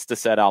 He wants to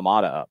set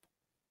Almada up.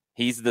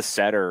 He's the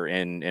setter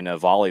in a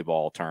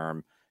volleyball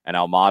term, and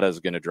Almada is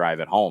going to drive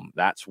it home.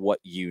 That's what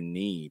you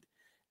need.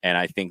 And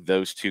I think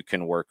those two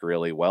can work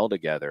really well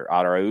together.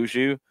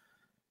 Araujo,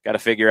 got to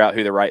figure out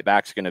who the right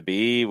back's going to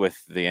be with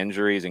the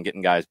injuries and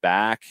getting guys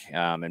back,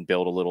 and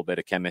build a little bit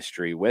of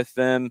chemistry with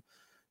them.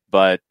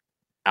 But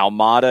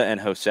Almada and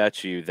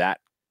Josechu,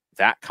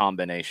 that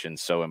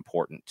combination's so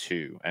important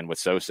too. And with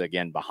Sosa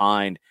again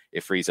behind,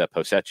 it frees up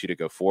Josechu to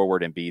go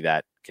forward and be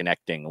that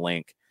connecting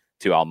link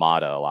to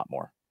Almada a lot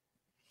more.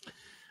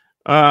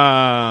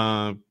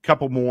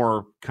 Couple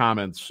more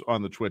comments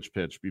on the Twitch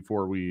pitch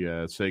before we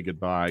say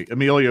goodbye.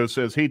 Emilio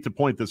says, hate to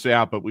point this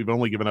out, but we've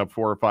only given up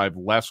 4 or 5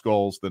 less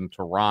goals than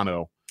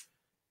Toronto.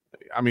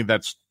 I mean,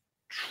 that's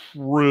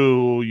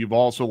true. You've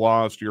also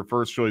lost your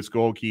first choice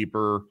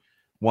goalkeeper,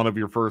 one of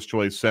your first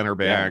choice center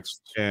backs,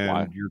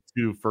 and your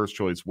 2 first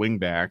choice wing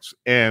backs,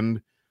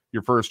 and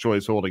your first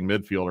choice holding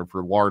midfielder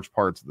for large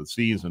parts of the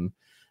season.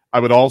 I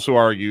would also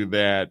argue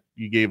that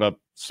you gave up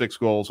 6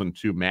 goals in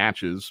 2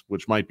 matches,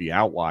 which might be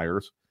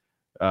outliers.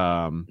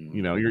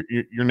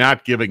 You're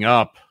not giving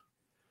up.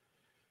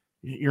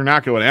 You're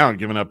not going out and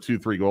giving up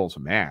 2-3 goals a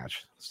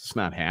match. It's just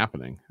not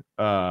happening.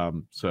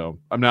 So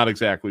I'm not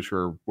exactly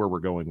sure where we're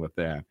going with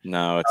that.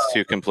 No, it's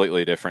 2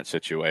 completely different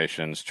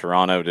situations.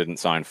 Toronto didn't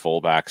sign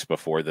fullbacks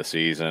before the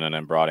season and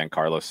then brought in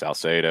Carlos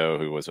Salcedo,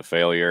 who was a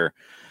failure.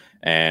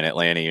 And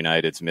Atlanta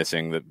United's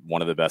missing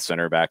one of the best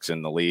center backs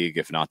in the league,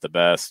 if not the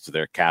best,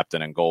 their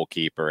captain and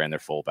goalkeeper and their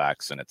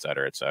fullbacks and et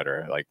cetera, et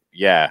cetera.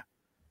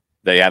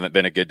 They haven't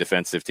been a good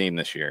defensive team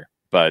this year,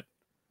 but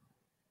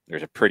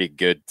there's a pretty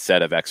good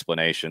set of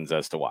explanations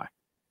as to why.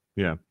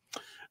 Yeah.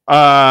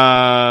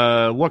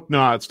 Look,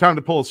 no, it's time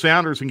to pull the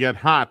Sounders and get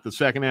hot the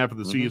second half of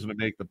the season to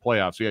make the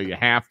playoffs. Yeah, you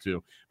have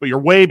to. But you're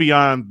way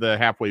beyond the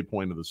halfway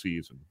point of the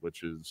season,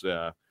 which is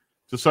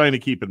just something to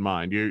keep in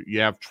mind. You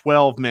have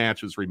 12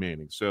 matches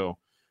remaining, so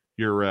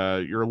you're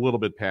a little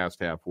bit past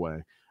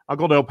halfway.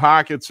 Uncle No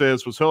Pocket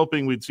says, was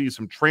hoping we'd see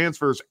some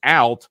transfers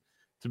out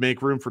to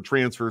make room for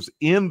transfers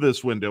in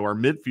this window. Our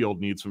midfield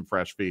needs some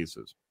fresh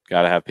faces.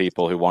 Got to have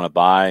people who want to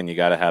buy, and you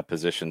got to have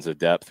positions of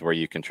depth where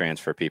you can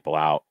transfer people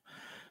out.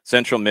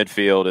 Central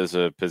midfield is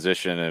a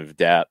position of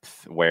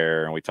depth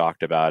where, and we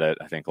talked about it,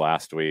 I think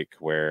last week,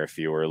 where if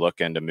you were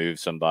looking to move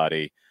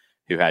somebody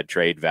who had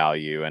trade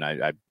value, and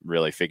I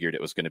really figured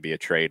it was going to be a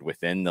trade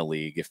within the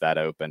league if that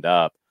opened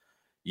up,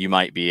 you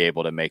might be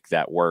able to make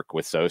that work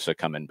with Sosa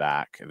coming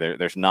back.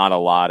 There's not a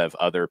lot of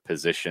other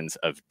positions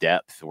of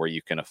depth where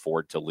you can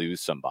afford to lose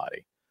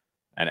somebody.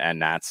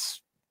 And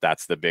that's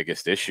the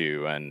biggest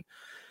issue. And,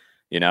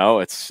 you know,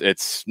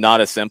 it's not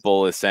as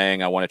simple as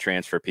saying, I want to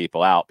transfer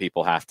people out.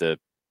 People have to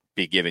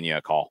be giving you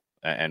a call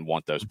and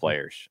want those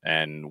players.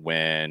 And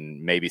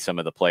when maybe some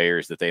of the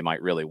players that they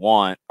might really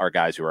want are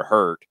guys who are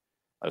hurt,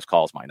 those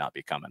calls might not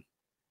be coming.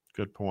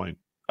 Good point.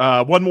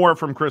 One more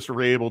from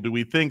Christopher Abel. Do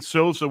we think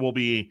Sosa will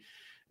be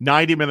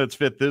 90 minutes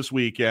fit this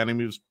weekend?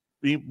 And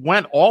he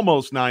went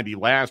almost 90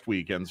 last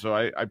weekend. So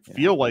I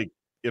feel like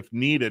if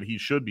needed, he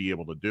should be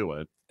able to do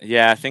it.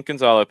 Yeah, I think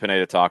Gonzalo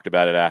Pineda talked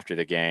about it after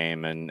the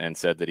game and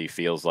said that he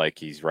feels like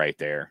he's right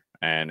there.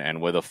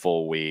 And with a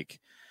full week,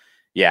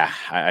 yeah,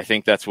 I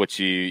think that's what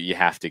you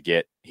have to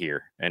get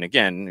here. And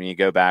again, when you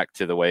go back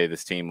to the way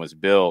this team was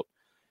built,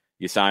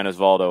 you sign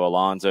Osvaldo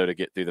Alonso to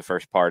get through the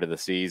first part of the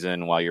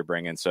season while you're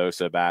bringing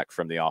Sosa back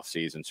from the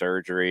offseason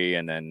surgery.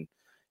 And then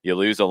you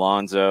lose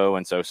Alonso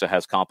and Sosa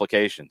has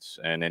complications,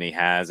 and then he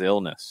has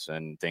illness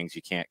and things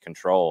you can't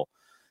control.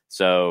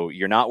 So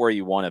you're not where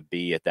you want to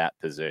be at that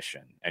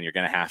position, and you're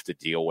going to have to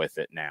deal with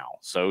it now.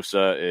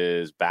 Sosa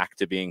is back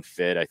to being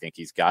fit. I think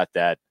he's got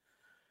that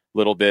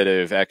little bit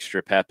of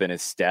extra pep in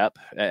his step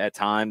at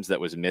times that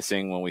was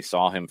missing when we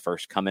saw him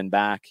first coming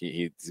back.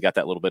 He's got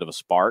that little bit of a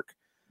spark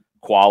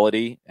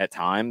quality at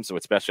times,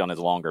 especially on his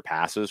longer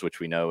passes, which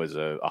we know is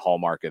a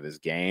hallmark of his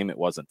game. It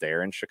wasn't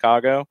there in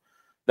Chicago.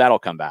 That'll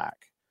come back.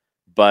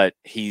 But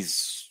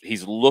he's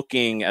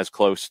looking as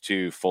close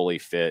to fully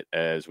fit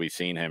as we've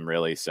seen him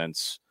really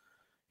since,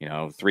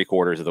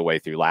 3/4 of the way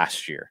through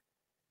last year.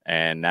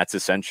 And that's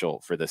essential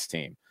for this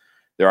team.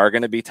 There are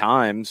going to be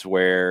times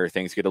where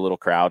things get a little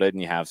crowded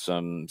and you have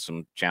some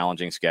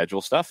challenging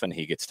schedule stuff and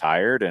he gets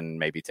tired and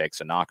maybe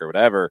takes a knock or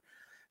whatever,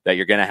 that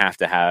you're going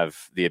to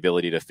have the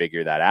ability to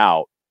figure that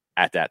out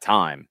at that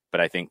time.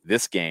 But I think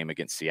this game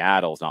against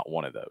Seattle is not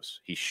one of those.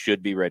 He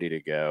should be ready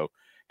to go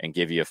and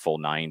give you a full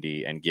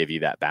 90 and give you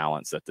that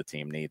balance that the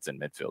team needs in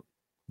midfield.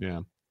 Yeah.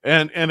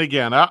 And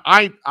again,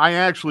 I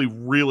actually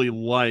really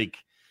like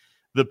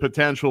the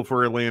potential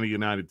for Atlanta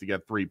United to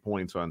get 3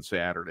 points on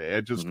Saturday.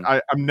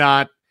 I'm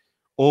not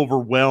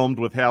overwhelmed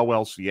with how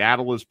well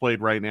Seattle has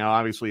played right now.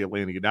 Obviously,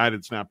 Atlanta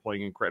United's not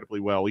playing incredibly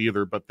well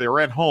either, but they're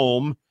at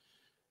home.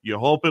 You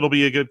hope it'll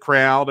be a good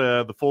crowd.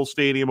 The full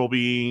stadium will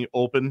be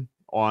open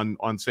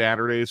on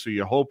Saturday, so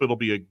you hope it'll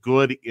be a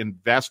good,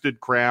 invested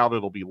crowd.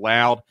 It'll be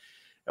loud.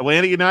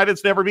 Atlanta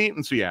United's never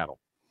beaten Seattle.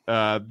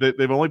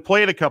 They've only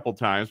played a couple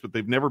times, but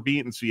they've never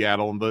beaten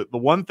Seattle. And the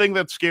one thing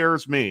that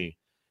scares me,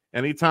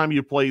 anytime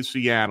you play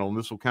Seattle, and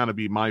this will kind of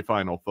be my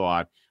final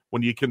thought,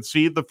 when you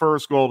concede the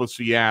first goal to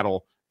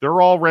Seattle,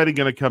 they're already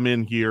going to come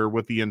in here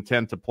with the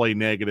intent to play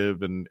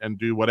negative and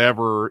do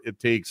whatever it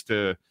takes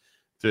to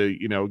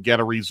get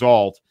a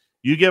result.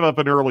 You give up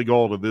an early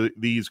goal to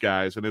these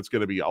guys, and it's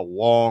going to be a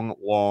long,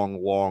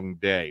 long, long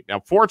day.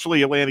 Now,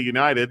 fortunately, Atlanta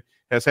United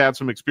has had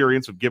some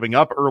experience of giving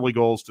up early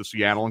goals to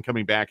Seattle and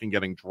coming back and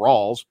getting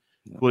draws,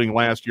 including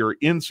last year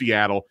in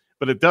Seattle,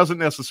 but it doesn't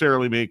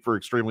necessarily make for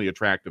extremely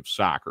attractive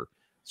soccer.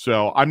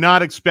 So I'm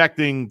not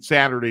expecting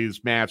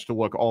Saturday's match to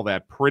look all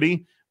that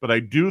pretty, but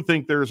I do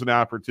think there's an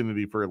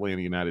opportunity for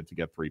Atlanta United to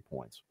get 3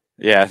 points.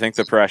 Yeah, I think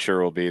the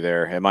pressure will be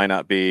there. It might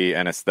not be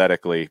an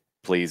aesthetically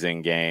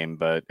pleasing game,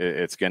 but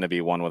it's going to be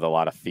one with a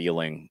lot of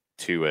feeling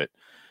to it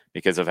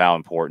because of how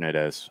important it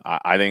is.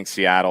 I think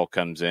Seattle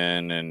comes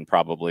in and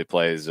probably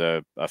plays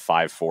a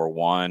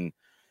 5-4-1,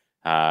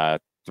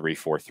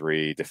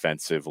 3-4-3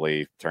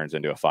 defensively, turns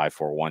into a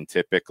 5-4-1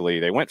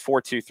 typically. They went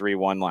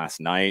 4-2-3-1 last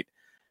night.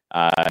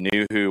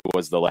 Knew who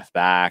was the left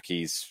back.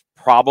 He's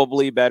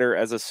probably better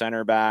as a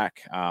center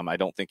back. I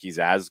don't think he's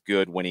as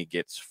good when he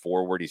gets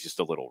forward. He's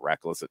just a little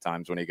reckless at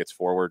times when he gets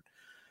forward.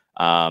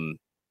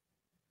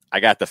 I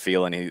got the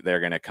feeling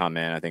they're going to come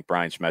in. I think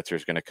Brian Schmetzer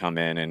is going to come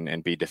in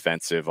and be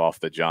defensive off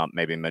the jump.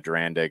 Maybe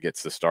Madranda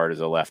gets the start as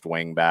a left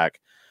wing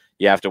back.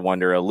 You have to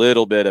wonder a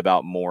little bit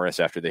about Morris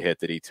after the hit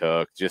that he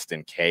took, just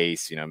in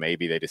case,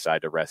 maybe they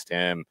decide to rest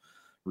him.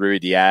 Rui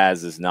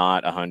Diaz is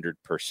not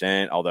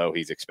 100%, although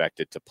he's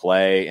expected to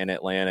play in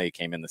Atlanta. He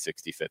came in the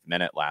 65th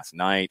minute last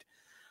night.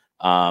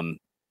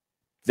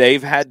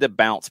 they've had to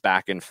bounce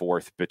back and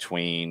forth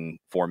between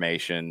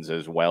formations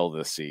as well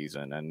this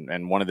season.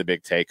 And one of the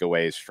big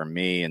takeaways for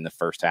me in the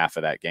first half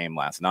of that game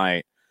last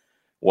night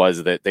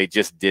was that they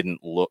just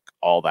didn't look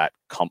all that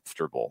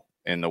comfortable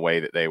in the way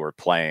that they were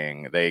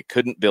playing. They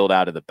couldn't build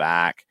out of the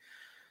back.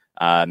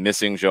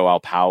 Missing Joao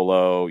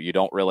Paulo, you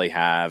don't really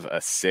have a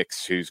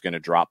 6 who's going to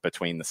drop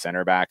between the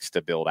center backs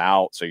to build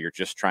out. So you're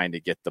just trying to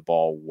get the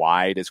ball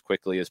wide as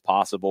quickly as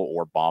possible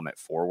or bomb it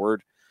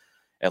forward.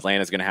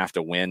 Atlanta's going to have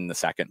to win the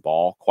second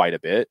ball quite a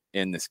bit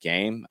in this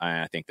game.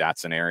 I think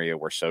that's an area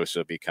where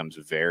Sosa becomes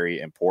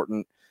very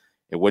important.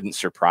 It wouldn't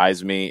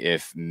surprise me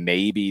if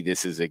maybe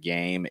this is a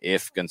game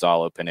if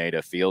Gonzalo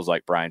Pineda feels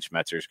like Brian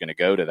Schmetzer is going to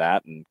go to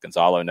that. And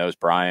Gonzalo knows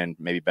Brian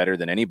maybe better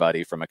than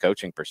anybody from a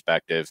coaching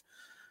perspective.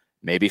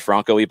 Maybe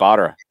Franco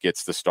Ibarra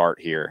gets the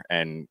start here.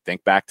 And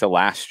think back to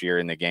last year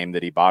in the game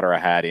that Ibarra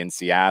had in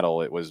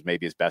Seattle. It was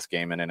maybe his best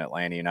game in an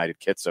Atlanta United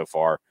kit so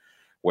far,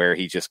 where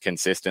he just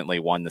consistently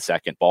won the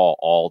second ball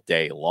all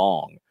day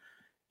long.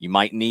 You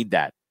might need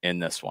that in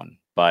this one,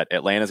 but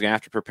Atlanta's going to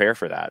have to prepare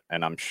for that.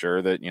 And I'm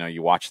sure that,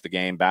 you watch the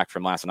game back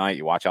from last night,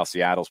 you watch how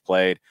Seattle's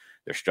played.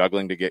 They're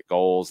struggling to get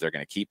goals. They're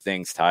going to keep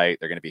things tight.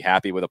 They're going to be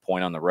happy with a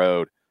point on the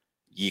road.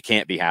 You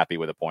can't be happy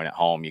with a point at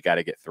home. You got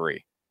to get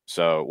 3.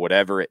 So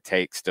whatever it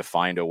takes to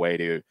find a way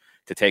to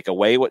take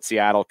away what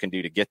Seattle can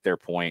do to get their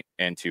point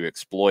and to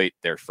exploit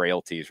their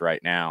frailties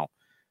right now,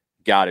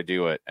 got to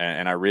do it.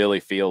 And I really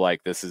feel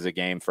like this is a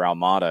game for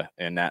Almada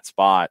in that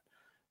spot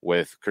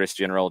with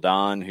Christian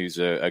Roldan, who's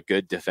a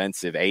good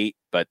defensive 8,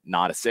 but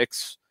not a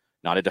 6,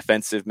 not a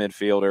defensive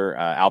midfielder.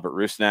 Albert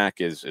Rusnak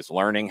is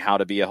learning how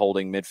to be a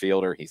holding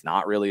midfielder. He's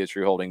not really a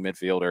true holding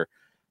midfielder.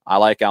 I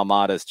like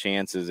Almada's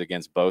chances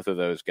against both of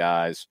those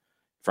guys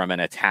from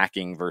an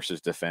attacking versus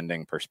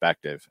defending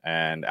perspective.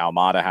 And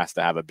Almada has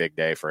to have a big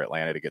day for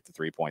Atlanta to get the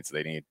 3 points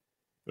they need.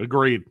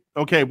 Agreed.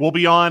 Okay, we'll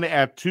be on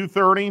at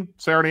 2:30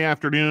 Saturday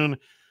afternoon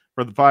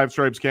for the Five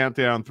Stripes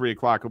Countdown. 3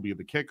 o'clock will be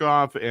the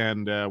kickoff,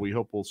 and we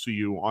hope we'll see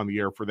you on the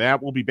air for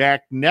that. We'll be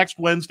back next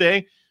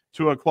Wednesday,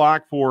 2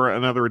 o'clock, for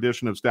another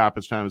edition of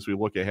Stoppage Time as we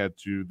look ahead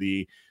to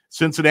the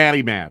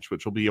Cincinnati match,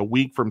 which will be a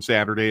week from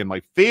Saturday in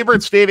my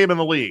favorite stadium in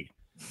the league,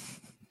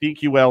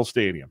 PQL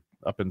Stadium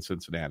up in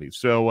Cincinnati.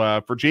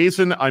 So for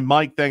Jason, I'm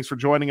Mike. Thanks for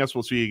joining us.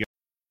 We'll see you again.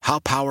 How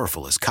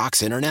powerful is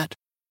Cox Internet?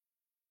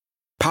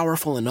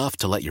 Powerful enough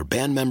to let your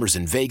band members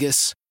in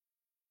Vegas,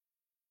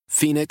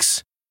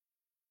 Phoenix,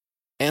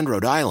 and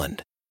Rhode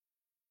Island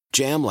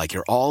jam like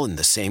you're all in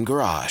the same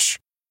garage.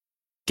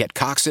 Get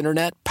Cox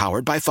Internet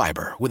powered by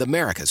fiber with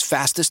America's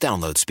fastest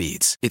download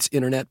speeds. It's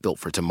internet built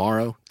for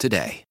tomorrow,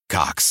 today.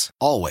 Cox,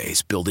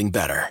 always building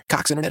better.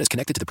 Cox Internet is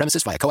connected to the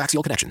premises via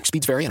coaxial connection.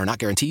 Speeds vary and are not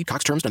guaranteed.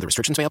 Cox terms and other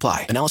restrictions may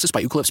apply. Analysis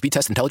by Ookla Speed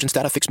Test Intelligence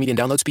Data. Fixed median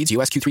download speeds.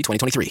 US Q3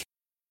 2023.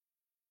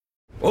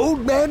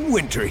 Old Man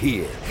Winter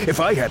here. If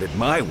I had it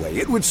my way,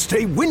 it would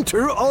stay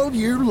winter all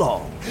year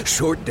long.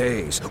 Short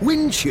days,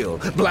 wind chill,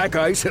 black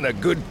ice, and a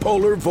good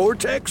polar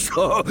vortex.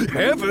 Oh,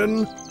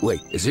 heaven!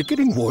 Wait, is it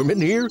getting warm in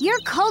here? Your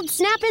cold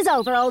snap is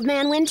over, Old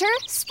Man Winter.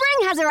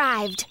 Spring has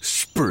arrived.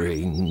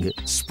 Spring.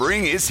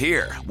 Spring is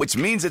here, which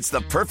means it's the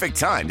perfect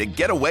time to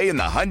get away in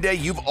the Hyundai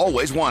you've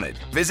always wanted.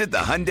 Visit the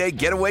Hyundai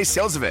Getaway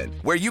Sales Event,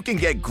 where you can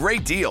get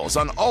great deals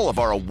on all of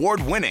our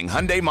award-winning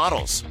Hyundai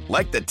models,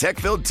 like the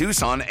tech-filled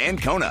Tucson and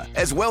Kona,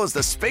 as well as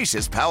the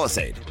spacious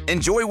Palisade.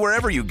 Enjoy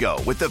wherever you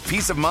go with the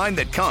peace of mind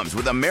that comes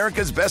with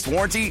America's best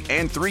warranty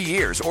and 3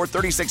 years or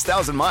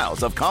 36,000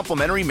 miles of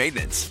complimentary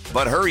maintenance.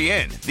 But hurry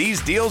in,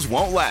 these deals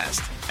won't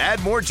last.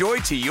 Add more joy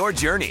to your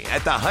journey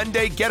at the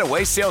Hyundai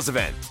Getaway Sales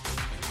Event.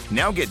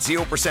 Now get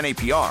 0%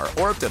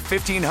 APR or up to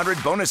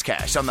 $1,500 bonus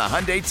cash on the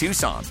Hyundai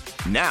Tucson.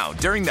 Now,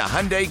 during the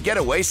Hyundai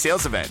Getaway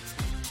Sales Event.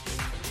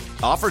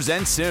 Offers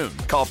end soon.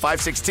 Call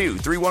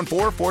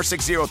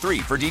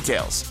 562-314-4603 for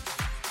details.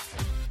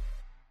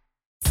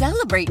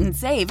 Celebrate and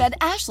save at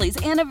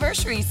Ashley's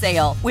Anniversary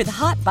Sale. With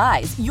Hot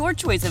Buys, your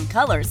choice of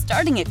colors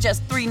starting at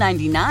just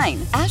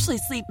 $3.99. Ashley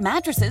Sleep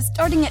mattresses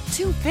starting at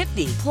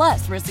 $2.50.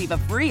 Plus, receive a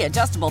free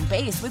adjustable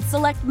base with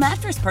select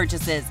mattress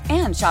purchases.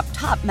 And shop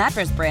top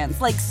mattress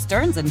brands like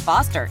Stearns &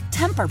 Foster,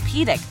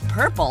 Tempur-Pedic,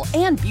 Purple,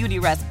 and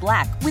Beautyrest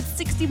Black with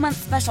 60-month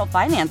special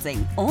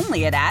financing.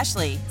 Only at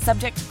Ashley.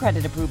 Subject to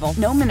credit approval.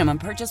 No minimum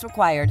purchase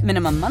required.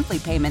 Minimum monthly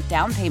payment,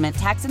 down payment,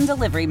 tax, and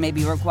delivery may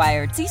be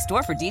required. See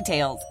store for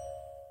details.